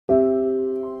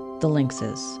The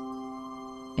lynxes.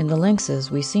 In the lynxes,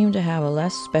 we seem to have a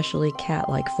less specially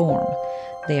cat-like form.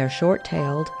 They are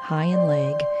short-tailed, high in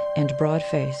leg, and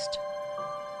broad-faced.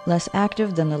 Less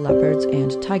active than the leopards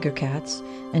and tiger cats,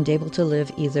 and able to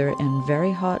live either in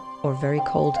very hot or very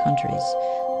cold countries.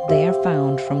 They are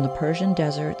found from the Persian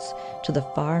deserts to the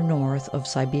far north of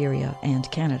Siberia and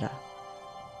Canada.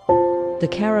 The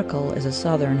caracal is a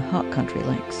southern hot country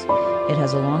lynx. It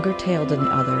has a longer tail than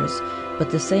the others,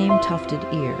 but the same tufted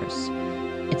ears.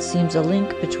 It seems a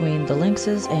link between the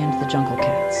lynxes and the jungle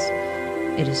cats.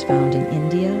 It is found in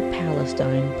India,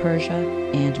 Palestine, Persia,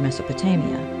 and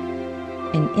Mesopotamia.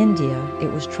 In India,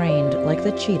 it was trained, like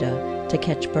the cheetah, to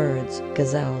catch birds,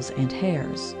 gazelles, and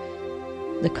hares.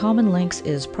 The common lynx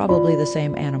is probably the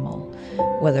same animal,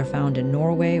 whether found in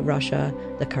Norway, Russia,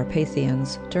 the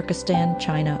Carpathians, Turkestan,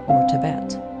 China, or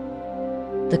Tibet.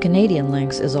 The Canadian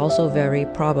lynx is also very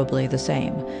probably the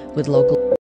same, with local